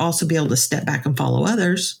lead, but also be able to step back and follow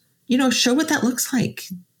others, you know, show what that looks like.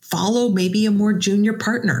 Follow maybe a more junior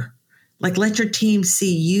partner. Like let your team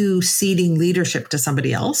see you ceding leadership to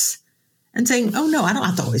somebody else and saying, oh no, I don't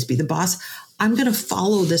have to always be the boss. I'm going to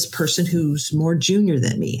follow this person who's more junior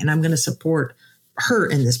than me, and I'm going to support her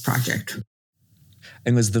in this project.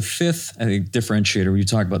 And was the fifth, I think, differentiator when you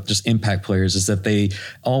talk about just impact players is that they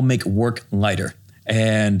all make work lighter.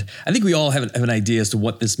 And I think we all have an idea as to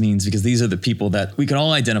what this means because these are the people that we can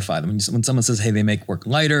all identify them. When someone says, hey, they make work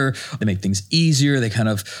lighter, they make things easier, they kind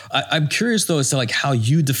of, I'm curious though as to like how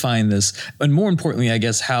you define this. And more importantly, I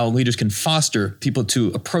guess, how leaders can foster people to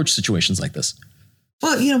approach situations like this.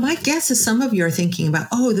 Well, you know, my guess is some of you are thinking about,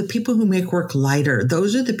 oh, the people who make work lighter,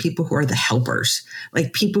 those are the people who are the helpers,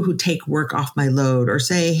 like people who take work off my load or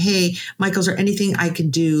say, hey, Michael, is there anything I can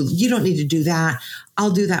do? You don't need to do that. I'll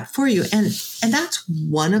do that for you. And that's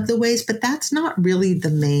one of the ways, but that's not really the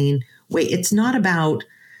main way. It's not about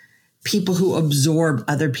people who absorb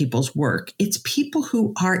other people's work. It's people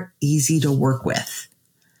who are easy to work with.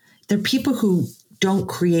 They're people who don't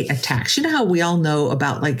create attacks. You know how we all know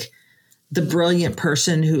about like the brilliant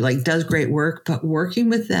person who like does great work, but working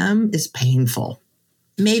with them is painful.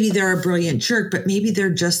 Maybe they're a brilliant jerk, but maybe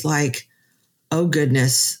they're just like, oh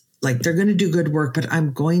goodness, like they're going to do good work, but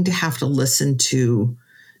I'm going to have to listen to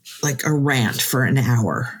like a rant for an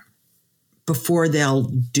hour before they'll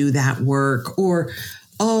do that work. Or,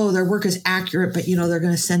 oh, their work is accurate, but you know, they're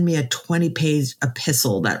going to send me a 20-page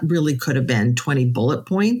epistle that really could have been 20 bullet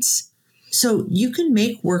points. So you can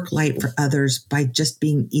make work light for others by just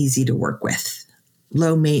being easy to work with,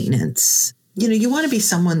 low maintenance. You know, you want to be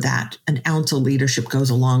someone that an ounce of leadership goes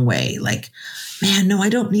a long way. Like, man, no, I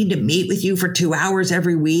don't need to meet with you for 2 hours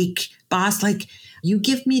every week, boss. Like, you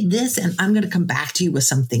give me this and I'm going to come back to you with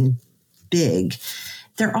something big.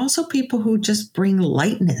 There are also people who just bring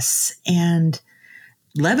lightness and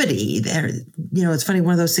levity there. It's funny.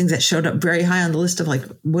 One of those things that showed up very high on the list of like,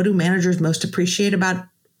 what do managers most appreciate about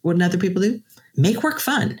what other people do? Make work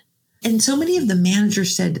fun. And so many of the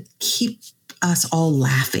managers said, keep us all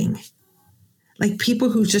laughing. Like people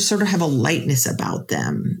who just sort of have a lightness about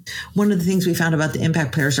them. One of the things we found about the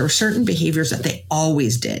impact players, there were certain behaviors that they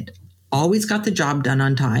always did. Always got the job done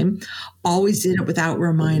on time, always did it without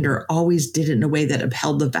reminder, always did it in a way that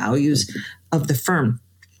upheld the values of the firm.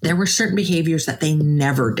 There were certain behaviors that they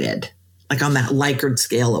never did, like on that Likert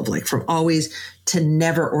scale of like from always to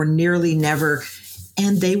never or nearly never.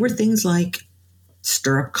 And they were things like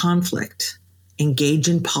stir up conflict, engage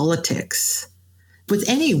in politics. With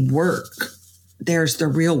any work, there's the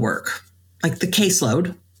real work, like the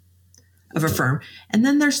caseload of a firm. And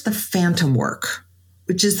then there's the phantom work,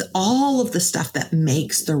 which is all of the stuff that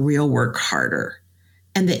makes the real work harder.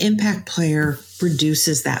 And the impact player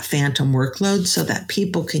reduces that phantom workload so that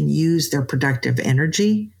people can use their productive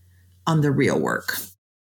energy on the real work.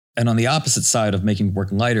 And on the opposite side of making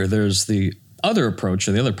work lighter, there's the other approach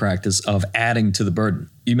or the other practice of adding to the burden.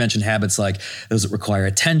 You mentioned habits like those that require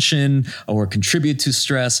attention or contribute to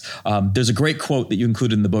stress. There's a great quote that you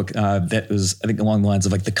included in the book that was, I think, along the lines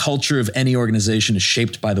of like, the culture of any organization is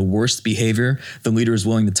shaped by the worst behavior the leader is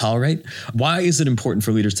willing to tolerate. Why is it important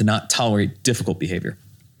for leaders to not tolerate difficult behavior?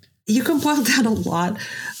 You can boil down a lot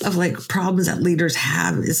of like problems that leaders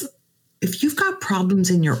have is if you've got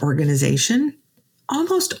problems in your organization,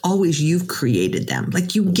 almost always you've created them.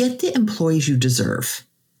 Like you get the employees you deserve.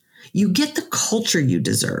 You get the culture you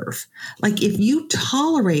deserve. Like if you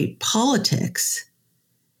tolerate politics,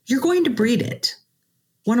 you're going to breed it.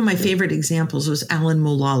 One of my favorite examples was Alan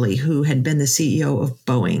Mulally, who had been the CEO of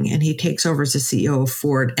Boeing, and he takes over as the CEO of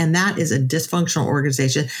Ford. And that is a dysfunctional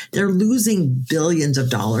organization. They're losing billions of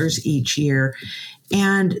dollars each year.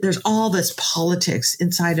 And there's all this politics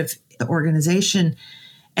inside of the organization.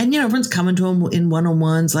 And, everyone's coming to him in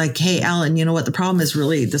one-on-ones like, hey, Alan, you know what? The problem is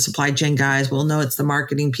really the supply chain guys. Well, no, it's the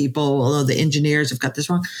marketing people. Well, no, the engineers have got this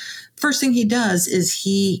wrong. First thing he does is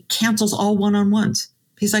he cancels all one-on-ones.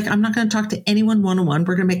 He's like, I'm not going to talk to anyone one-on-one.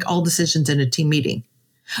 We're going to make all decisions in a team meeting.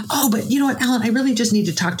 Oh, but you know what, Alan, I really just need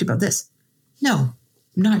to talk to you about this. No,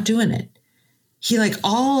 I'm not doing it. He like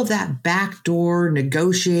all of that backdoor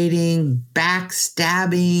negotiating,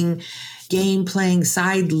 backstabbing, game playing,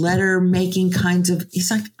 side letter making kinds of, he's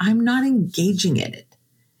like, I'm not engaging in it.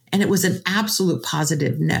 And it was an absolute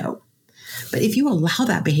positive no. But if you allow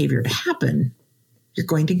that behavior to happen, you're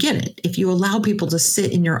going to get it. If you allow people to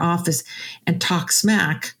sit in your office and talk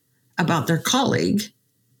smack about their colleague,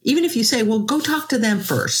 even if you say, well, go talk to them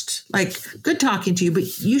first, like good talking to you,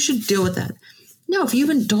 but you should deal with that. No, if you've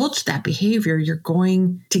indulged that behavior, you're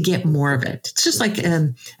going to get more of it. It's just like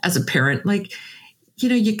as a parent, like,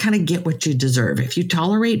 you kind of get what you deserve. If you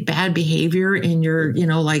tolerate bad behavior in your,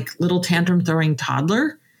 like little tantrum throwing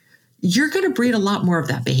toddler, you're going to breed a lot more of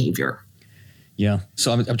that behavior. Yeah.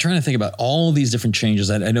 So I'm trying to think about all these different changes.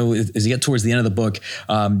 I know as you get towards the end of the book,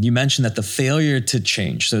 you mentioned that the failure to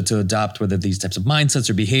change, so to adopt whether these types of mindsets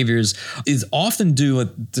or behaviors, is often due,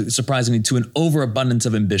 surprisingly, to an overabundance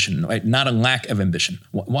of ambition, right? Not a lack of ambition.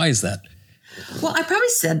 Why is that? Well, I probably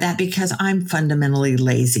said that because I'm fundamentally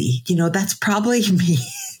lazy. That's probably me.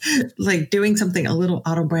 Like doing something a little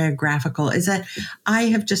autobiographical is that I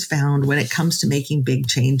have just found when it comes to making big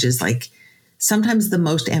changes, like sometimes the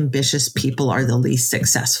most ambitious people are the least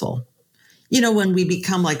successful. When we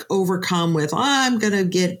become like overcome with, I'm going to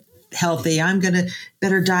get healthy, I'm going to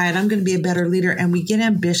better diet, I'm going to be a better leader. And we get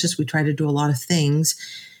ambitious. We try to do a lot of things.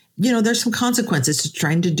 There's some consequences to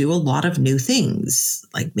trying to do a lot of new things.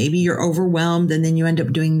 Like maybe you're overwhelmed and then you end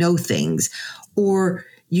up doing no things, or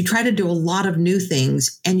you try to do a lot of new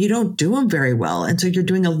things and you don't do them very well. And so you're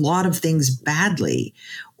doing a lot of things badly,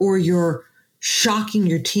 or you're shocking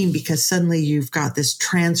your team because suddenly you've got this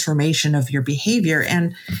transformation of your behavior.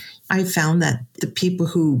 And I found that the people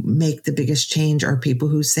who make the biggest change are people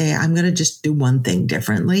who say, I'm going to just do one thing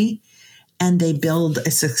differently. And they build a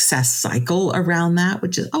success cycle around that,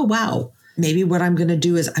 which is, oh, wow, maybe what I'm going to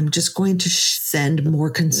do is I'm just going to send more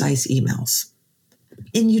concise emails.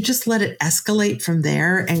 And you just let it escalate from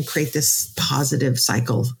there and create this positive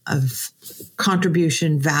cycle of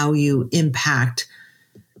contribution, value, impact,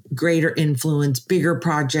 greater influence, bigger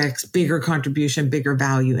projects, bigger contribution, bigger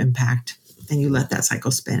value, impact. And you let that cycle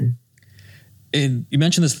spin. And you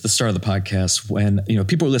mentioned this at the start of the podcast when,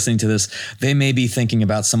 people are listening to this, they may be thinking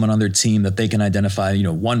about someone on their team that they can identify,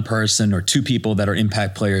 one person or two people that are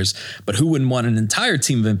impact players, but who wouldn't want an entire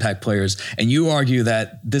team of impact players? And you argue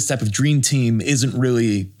that this type of dream team isn't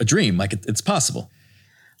really a dream, like it's possible.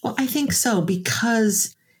 Well, I think so,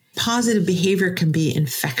 because positive behavior can be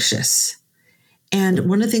infectious. And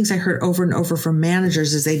one of the things I heard over and over from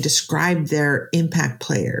managers is they describe their impact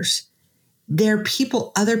players. They're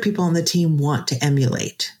people other people on the team want to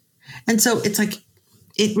emulate. And so it's like,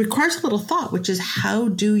 it requires a little thought, which is how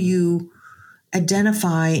do you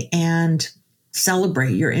identify and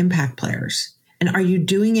celebrate your impact players? And are you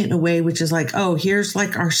doing it in a way which is like, oh, here's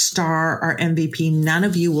like our star, our MVP. None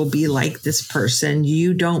of you will be like this person.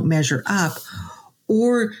 You don't measure up.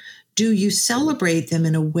 Or do you celebrate them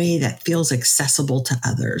in a way that feels accessible to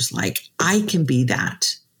others? Like, I can be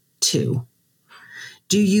that too.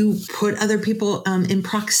 Do you put other people in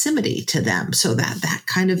proximity to them so that that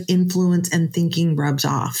kind of influence and thinking rubs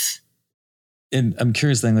off? And I'm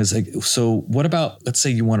curious then, is like, so what about, let's say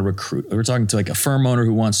you want to recruit, we're talking to like a firm owner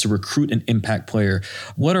who wants to recruit an impact player.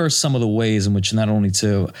 What are some of the ways in which not only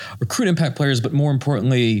to recruit impact players, but more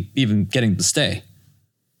importantly, even getting them to stay?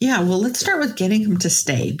 Yeah, well, let's start with getting them to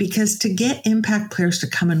stay, because to get impact players to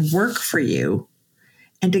come and work for you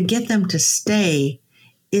and to get them to stay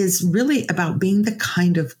is really about being the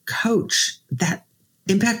kind of coach that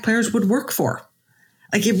impact players would work for.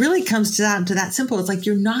 Like, it really comes to that simple. It's like,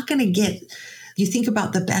 you're not going to get, you think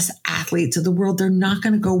about the best athletes of the world, they're not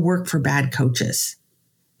going to go work for bad coaches,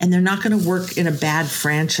 and they're not going to work in a bad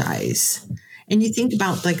franchise. And you think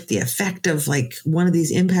about like the effect of like one of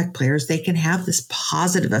these impact players, they can have this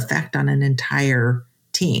positive effect on an entire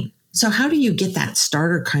team. So how do you get that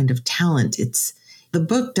starter kind of talent? The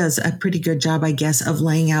book does a pretty good job, I guess, of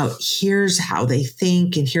laying out, here's how they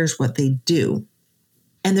think and here's what they do.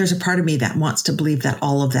 And there's a part of me that wants to believe that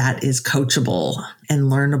all of that is coachable and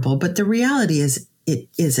learnable. But the reality is it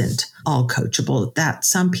isn't all coachable, that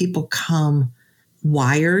some people come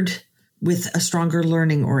wired with a stronger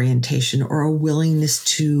learning orientation or a willingness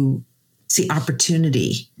to see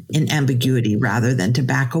opportunity in ambiguity rather than to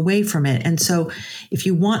back away from it. And so if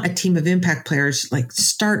you want a team of impact players, like,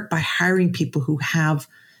 start by hiring people who have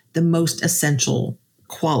the most essential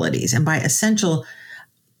qualities. And by essential,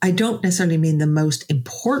 I don't necessarily mean the most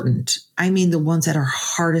important. I mean the ones that are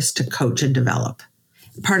hardest to coach and develop.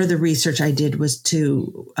 Part of the research I did was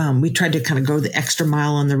we tried to kind of go the extra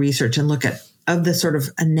mile on the research and look at of the sort of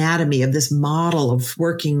anatomy of this model of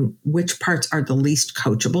working, which parts are the least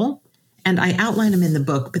coachable. And I outline them in the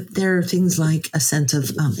book, but there are things like a sense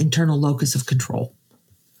of internal locus of control.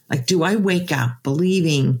 Like, do I wake up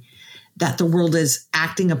believing that the world is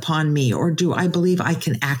acting upon me, or do I believe I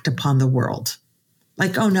can act upon the world?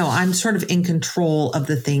 Like, oh no, I'm sort of in control of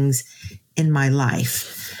the things in my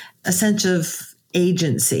life. A sense of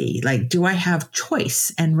agency, like, do I have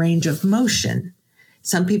choice and range of motion?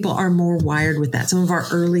 Some people are more wired with that. Some of our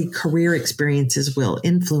early career experiences will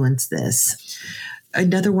influence this.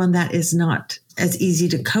 Another one that is not as easy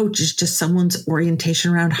to coach is just someone's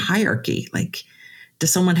orientation around hierarchy. Like,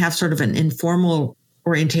 does someone have sort of an informal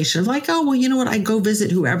orientation of like, oh, well, you know what, I go visit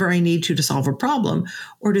whoever I need to solve a problem?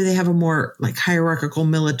 Or do they have a more like hierarchical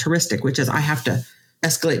militaristic, which is I have to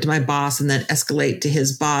escalate to my boss and then escalate to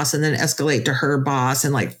his boss and then escalate to her boss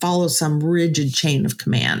and like follow some rigid chain of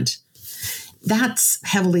command? That's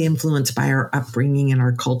heavily influenced by our upbringing and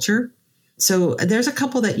our culture. So there's a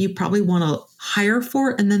couple that you probably want to hire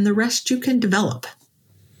for, and then the rest you can develop.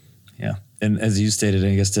 Yeah. And as you stated,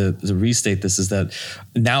 I guess to restate this, is that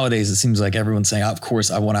nowadays it seems like everyone's saying, of course,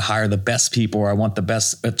 I want to hire the best people, or I want the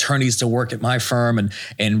best attorneys to work at my firm.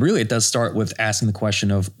 And really it does start with asking the question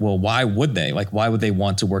of, well, why would they? Like, why would they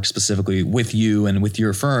want to work specifically with you and with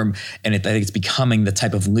your firm? And I think it's becoming the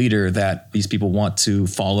type of leader that these people want to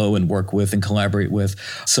follow and work with and collaborate with.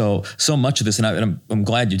 So much of this, and I'm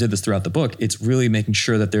glad you did this throughout the book, it's really making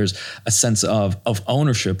sure that there's a sense of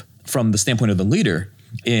ownership from the standpoint of the leader.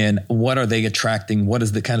 In what are they attracting? What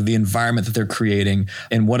is the kind of the environment that they're creating?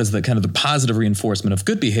 And what is the kind of the positive reinforcement of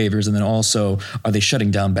good behaviors? And then also, are they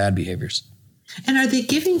shutting down bad behaviors? And are they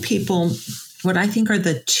giving people what I think are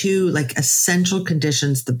the two like essential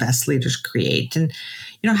conditions the best leaders create? And,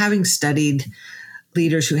 having studied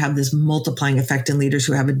leaders who have this multiplying effect and leaders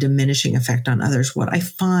who have a diminishing effect on others, what I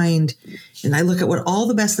find, and I look at what all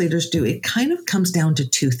the best leaders do, it kind of comes down to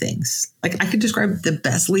two things. Like, I could describe the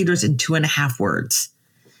best leaders in 2.5 words.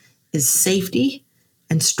 Is safety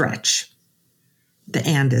and stretch. The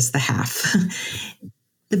and is the half.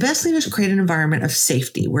 The best leaders create an environment of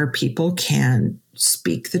safety where people can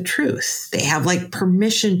speak the truth. They have like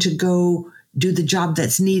permission to go do the job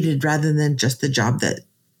that's needed rather than just the job that,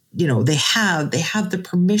 they have. They have the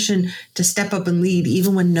permission to step up and lead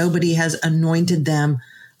even when nobody has anointed them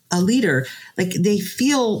a leader. Like, they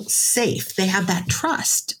feel safe. They have that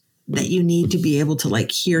trust that you need to be able to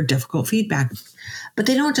like hear difficult feedback. But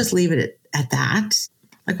they don't just leave it at that.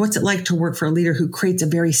 Like, what's it like to work for a leader who creates a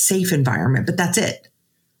very safe environment? But that's it.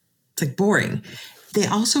 It's like boring. They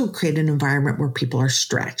also create an environment where people are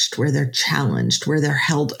stretched, where they're challenged, where they're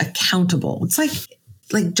held accountable. It's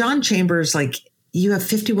like John Chambers, like you have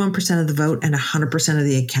 51% of the vote and 100% of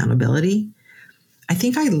the accountability. I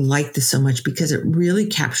think I like this so much because it really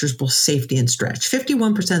captures both safety and stretch.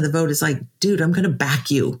 51% of the vote is like, dude, I'm going to back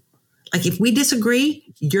you. Like if we disagree,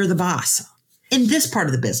 you're the boss in this part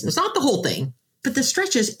of the business, not the whole thing, but the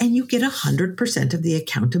stretches, and you get 100% of the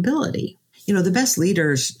accountability. You know, the best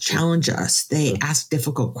leaders challenge us. They ask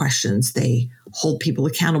difficult questions. They hold people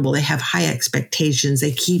accountable. They have high expectations.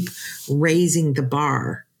 They keep raising the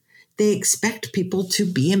bar. They expect people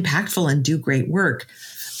to be impactful and do great work.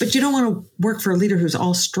 But you don't want to work for a leader who's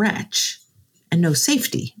all stretch and no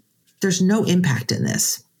safety. There's no impact in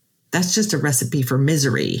this. That's just a recipe for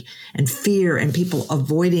misery and fear and people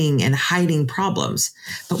avoiding and hiding problems.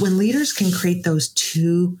 But when leaders can create those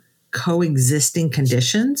two coexisting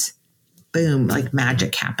conditions, boom, like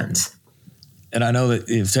magic happens. And I know that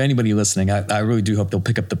if to anybody listening, I really do hope they'll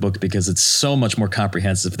pick up the book because it's so much more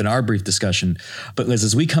comprehensive than our brief discussion. But Liz,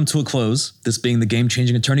 as we come to a close, this being the Game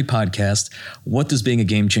Changing Attorney podcast, what does being a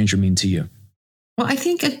game changer mean to you? Well, I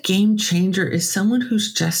think a game changer is someone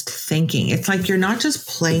who's just thinking. It's like you're not just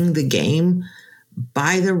playing the game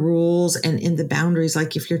by the rules and in the boundaries.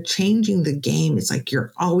 Like if you're changing the game, it's like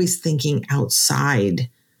you're always thinking outside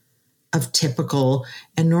of typical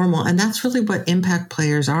and normal. And that's really what impact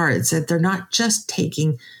players are. It's that they're not just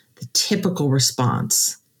taking the typical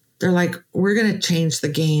response. They're like, we're going to change the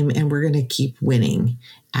game and we're going to keep winning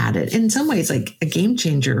at it. In some ways, like a game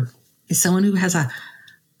changer is someone who has a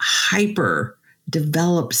hyper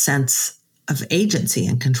developed sense of agency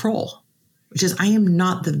and control, which is I am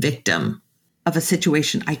not the victim of a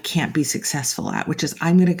situation I can't be successful at, which is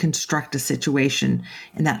I'm going to construct a situation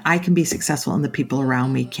and that I can be successful and the people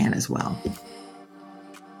around me can as well.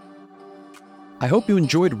 I hope you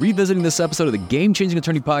enjoyed revisiting this episode of the Game Changing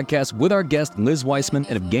Attorney podcast with our guest, Liz Wiseman,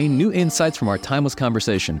 and have gained new insights from our timeless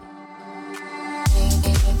conversation.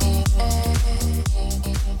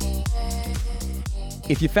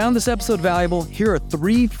 If you found this episode valuable, here are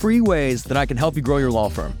 3 free ways that I can help you grow your law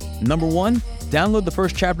firm. Number 1, download the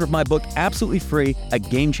first chapter of my book absolutely free at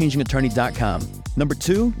GameChangingAttorney.com. Number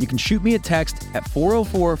 2, you can shoot me a text at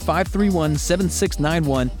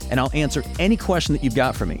 404-531-7691 and I'll answer any question that you've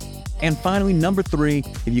got for me. And finally, number 3,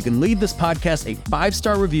 if you can leave this podcast a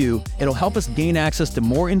 5-star review, it'll help us gain access to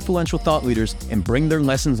more influential thought leaders and bring their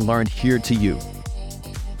lessons learned here to you.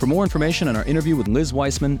 For more information on our interview with Liz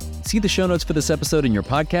Wiseman, see the show notes for this episode in your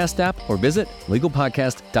podcast app or visit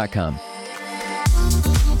legalpodcast.com.